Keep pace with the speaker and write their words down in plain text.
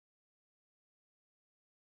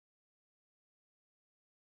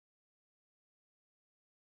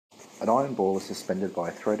An iron ball is suspended by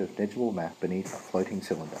a thread of negligible mass beneath a floating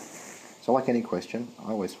cylinder. So like any question, I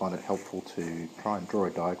always find it helpful to try and draw a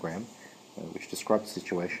diagram which describes the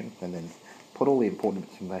situation and then put all the important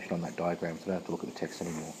information on that diagram so I don't have to look at the text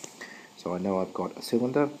anymore. So I know I've got a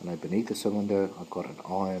cylinder, I know beneath the cylinder I've got an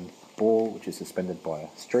iron ball which is suspended by a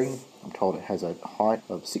string. I'm told it has a height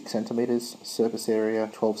of 6 centimeters, surface area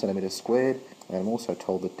 12 centimeters squared, and I'm also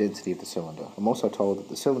told the density of the cylinder. I'm also told that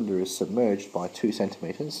the cylinder is submerged by 2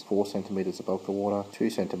 centimeters, 4 centimeters above the water, 2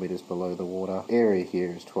 centimeters below the water. Area here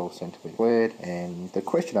is 12 centimeters squared, and the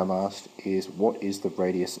question I'm asked is, what is the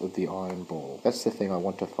radius of the iron ball? That's the thing I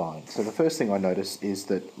want to find. So the first thing I notice is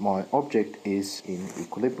that my object is in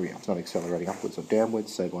equilibrium. It's not accelerating upwards or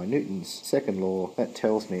downwards, so by Newton's second law, that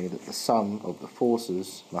tells me that the sum of the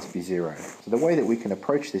forces must be 0. So the way that we can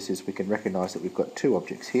approach this is we can recognize that we've got two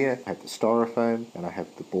objects here. I have the styrofoam and I have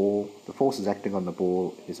the ball. The forces acting on the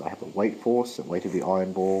ball is I have a weight force, the weight of the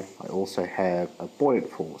iron ball. I also have a buoyant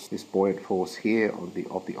force. This buoyant force here of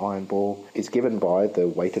the iron ball is given by the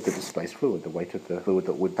weight of the displaced fluid, the weight of the fluid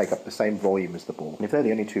that would take up the same volume as the ball. And if they're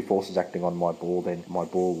the only two forces acting on my ball, then my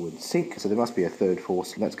ball would sink. So there must be a third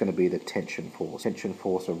force, and that's going to be the tension force. Tension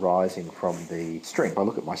force arising from the string. If I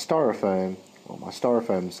look at my styrofoam, well, my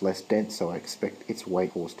styrofoam's less dense, so I expect its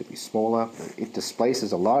weight force to be smaller. It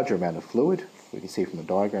displaces a larger amount of fluid. We can see from the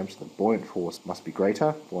diagram, so the buoyant force must be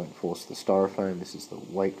greater. Buoyant force of the styrofoam, this is the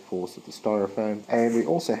weight force of the styrofoam. And we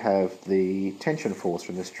also have the tension force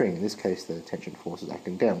from the string. In this case, the tension force is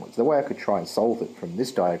acting downwards. The way I could try and solve it from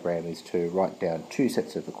this diagram is to write down two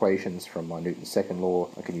sets of equations from my Newton's second law.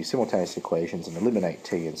 I can use simultaneous equations and eliminate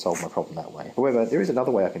t and solve my problem that way. However, there is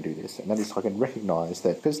another way I can do this, and that is I can recognize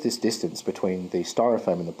that because this distance between the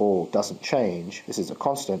styrofoam and the ball doesn't change, this is a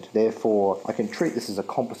constant, therefore I can treat this as a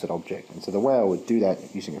composite object. And so the way I would do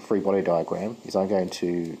that using a free body diagram is I'm going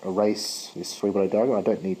to erase this free body diagram. I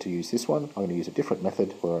don't need to use this one. I'm going to use a different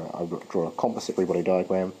method where I draw a composite free body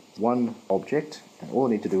diagram. One object, and all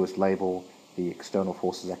I need to do is label the external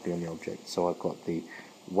forces acting on the object. So I've got the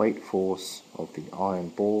weight force of the iron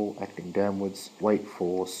ball acting downwards, weight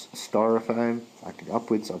force styrofoam acting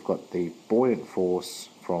upwards. I've got the buoyant force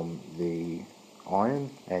from the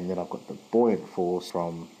iron, and then I've got the buoyant force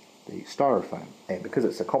from the styrofoam. And because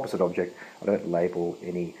it's a composite object, I don't label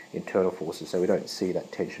any internal forces, so we don't see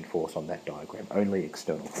that tension force on that diagram, only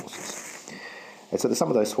external forces. And so the sum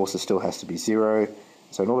of those forces still has to be 0.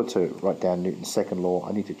 So in order to write down Newton's second law,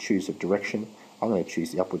 I need to choose a direction. I'm going to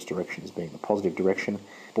choose the upwards direction as being the positive direction.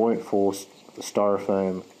 Buoyant force of the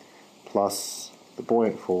styrofoam plus the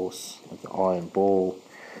buoyant force of the iron ball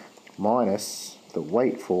minus the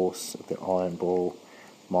weight force of the iron ball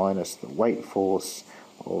minus the weight force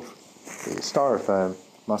of the styrofoam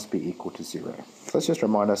must be equal to 0. So let's just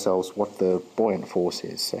remind ourselves what the buoyant force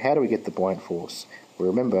is. So how do we get the buoyant force? We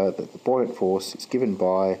remember that the buoyant force is given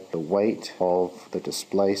by the weight of the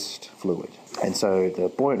displaced fluid. And so the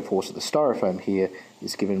buoyant force of the styrofoam here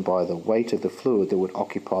is given by the weight of the fluid that would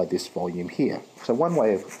occupy this volume here. So one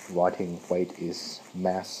way of writing weight is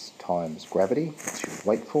mass times gravity. That's your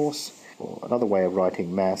weight force. Or another way of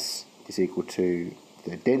writing mass is equal to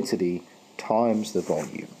the density times the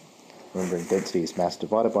volume. Remembering density is mass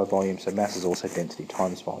divided by volume, so mass is also density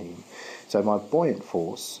times volume. So my buoyant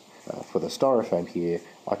force for the styrofoam here,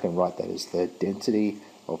 I can write that as the density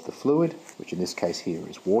of the fluid, which in this case here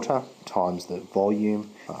is water, times the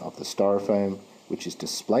volume of the styrofoam, which is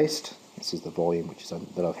displaced. This is the volume which is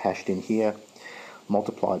that I've hashed in here,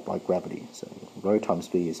 multiplied by gravity. So rho times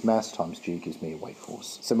v is mass times g gives me a weight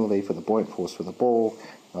force. Similarly, for the buoyant force for the ball,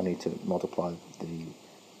 I need to multiply the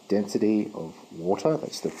density of water,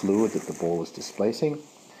 that's the fluid that the ball is displacing,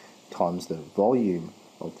 times the volume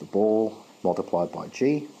of the ball multiplied by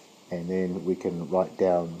g, and then we can write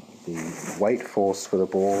down the weight force for the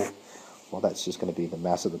ball. Well, that's just going to be the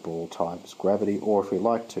mass of the ball times gravity, or if we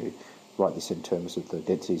like to write this in terms of the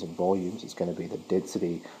densities and volumes, it's going to be the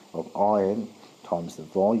density of iron times the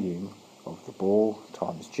volume of the ball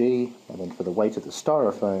times g, and then for the weight of the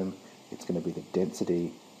styrofoam, it's going to be the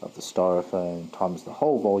density of the styrofoam times the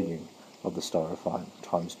whole volume of the styrofoam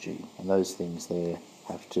times g. And those things there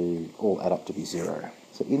have to all add up to be 0.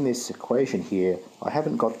 So in this equation here, I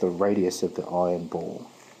haven't got the radius of the iron ball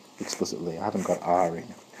explicitly. I haven't got r in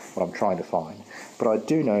what I'm trying to find. But I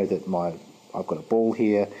do know that I've got a ball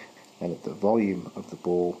here, and that the volume of the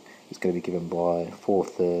ball is going to be given by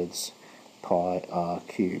 4/3 pi r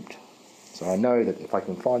cubed. So I know that if I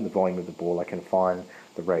can find the volume of the ball, I can find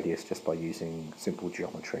the radius just by using simple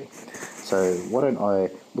geometry. So why don't I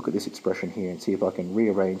look at this expression here and see if I can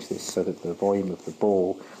rearrange this so that the volume of the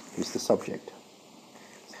ball is the subject.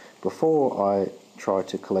 Before I try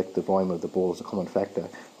to collect the volume of the ball as a common factor,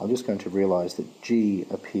 I'm just going to realise that G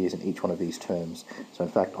appears in each one of these terms. So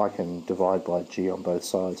in fact I can divide by G on both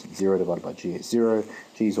sides. 0 divided by G is 0.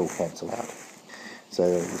 G's all cancel out. So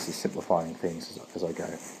this is simplifying things as I go.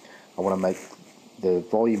 I want to make the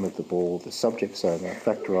volume of the ball the subject, so I'm going to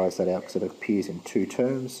factorise that out because it appears in two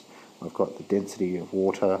terms. I've got the density of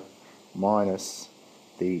water minus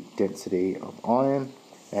the density of iron,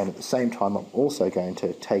 and at the same time I'm also going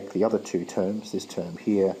to take the other two terms, this term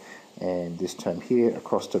here and this term here,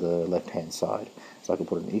 across to the left hand side. So I can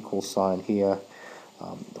put an equal sign here.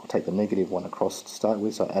 I'll take the negative one across to start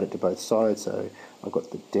with, so I add it to both sides. So I've got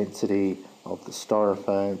the density of the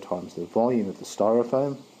styrofoam times the volume of the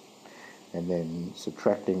styrofoam, and then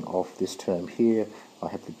subtracting off this term here, I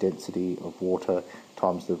have the density of water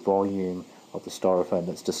times the volume of the styrofoam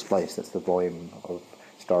that's displaced. That's the volume of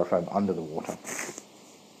styrofoam under the water.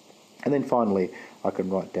 And then finally I can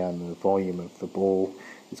write down the volume of the ball.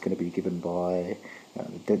 It's going to be given by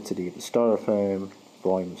the density of the styrofoam,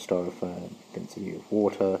 volume of styrofoam, density of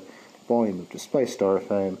water, volume of displaced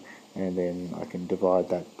styrofoam, and then I can divide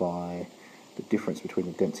that by the difference between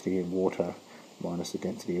the density of water minus the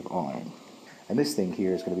density of iron. And this thing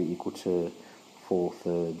here is going to be equal to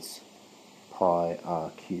 4/3 pi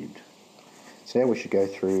r cubed. So now we should go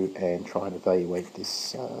through and try and evaluate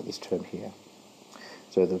this term here.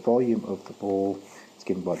 So the volume of the ball is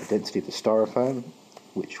given by the density of the styrofoam,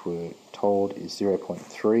 which we're told is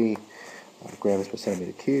 0.3 grams per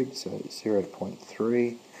centimetre cubed, so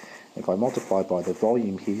 0.3. If I multiply by the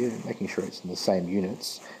volume here, making sure it's in the same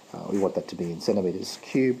units, we want that to be in centimetres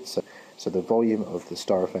cubed. So the volume of the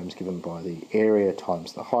styrofoam is given by the area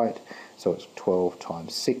times the height, so it's 12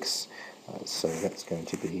 times 6, so that's going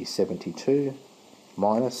to be 72,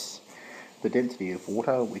 minus the density of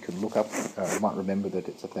water. We can look up, you might remember that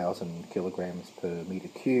it's 1,000 kilograms per metre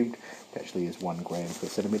cubed. It actually is 1 gram per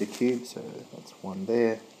centimetre cubed, so that's 1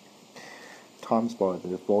 there, times by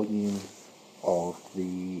the volume of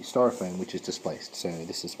the styrofoam, which is displaced. So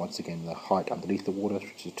this is once again the height underneath the water,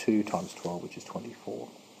 which is 2 times 12, which is 24.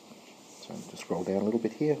 So I'm just scroll down a little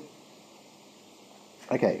bit here.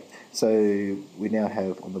 Okay, so we now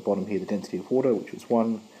have on the bottom here the density of water, which was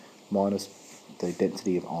 1, minus the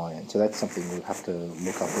density of iron. So that's something we'll have to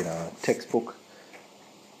look up in our textbook.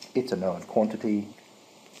 It's a known quantity,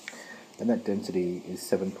 and that density is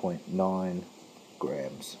 7.9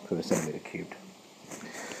 grams per centimetre cubed.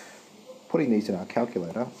 Putting these in our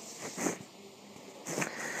calculator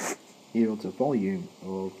yields a volume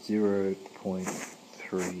of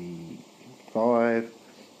 0.35,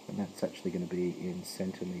 and that's actually going to be in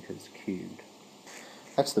centimetres cubed.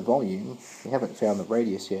 That's the volume. We haven't found the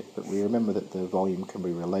radius yet, but we remember that the volume can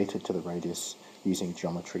be related to the radius using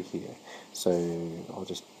geometry here. So I'll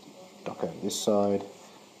just duck over this side.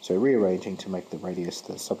 So rearranging to make the radius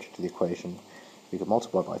the subject of the equation, we can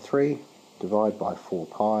multiply by 3, divide by 4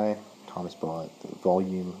 pi, times by the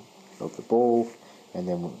volume of the ball, and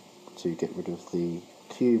then to get rid of the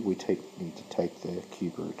cube we need to take the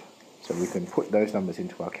cube root. So we can put those numbers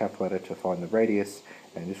into our calculator to find the radius,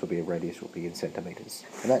 and this will be a radius will be in centimetres.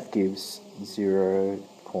 And that gives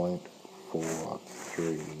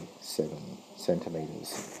 0.437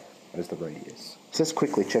 centimetres as the radius. So let's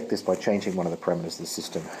quickly check this by changing one of the parameters of the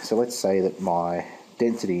system. So let's say that my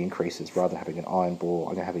density increases. Rather than having an iron ball,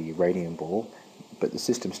 I'm going to have a uranium ball, but the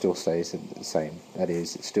system still stays the same. That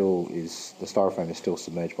is, the styrofoam is still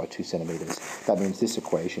submerged by 2 centimetres. That means this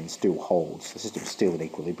equation still holds. The system is still in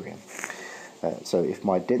equilibrium. So if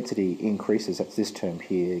my density increases, that's this term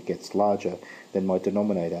here, gets larger, then my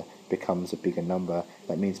denominator becomes a bigger number.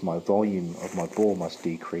 That means my volume of my ball must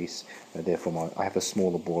decrease, therefore I have a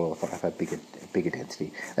smaller ball if I have a bigger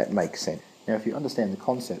density. That makes sense. Now if you understand the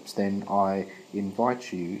concepts, then I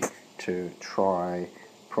invite you to try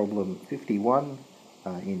problem 51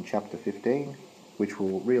 in chapter 15, which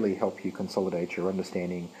will really help you consolidate your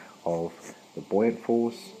understanding of the buoyant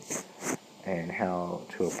force and how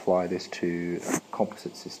to apply this to a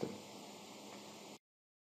composite system.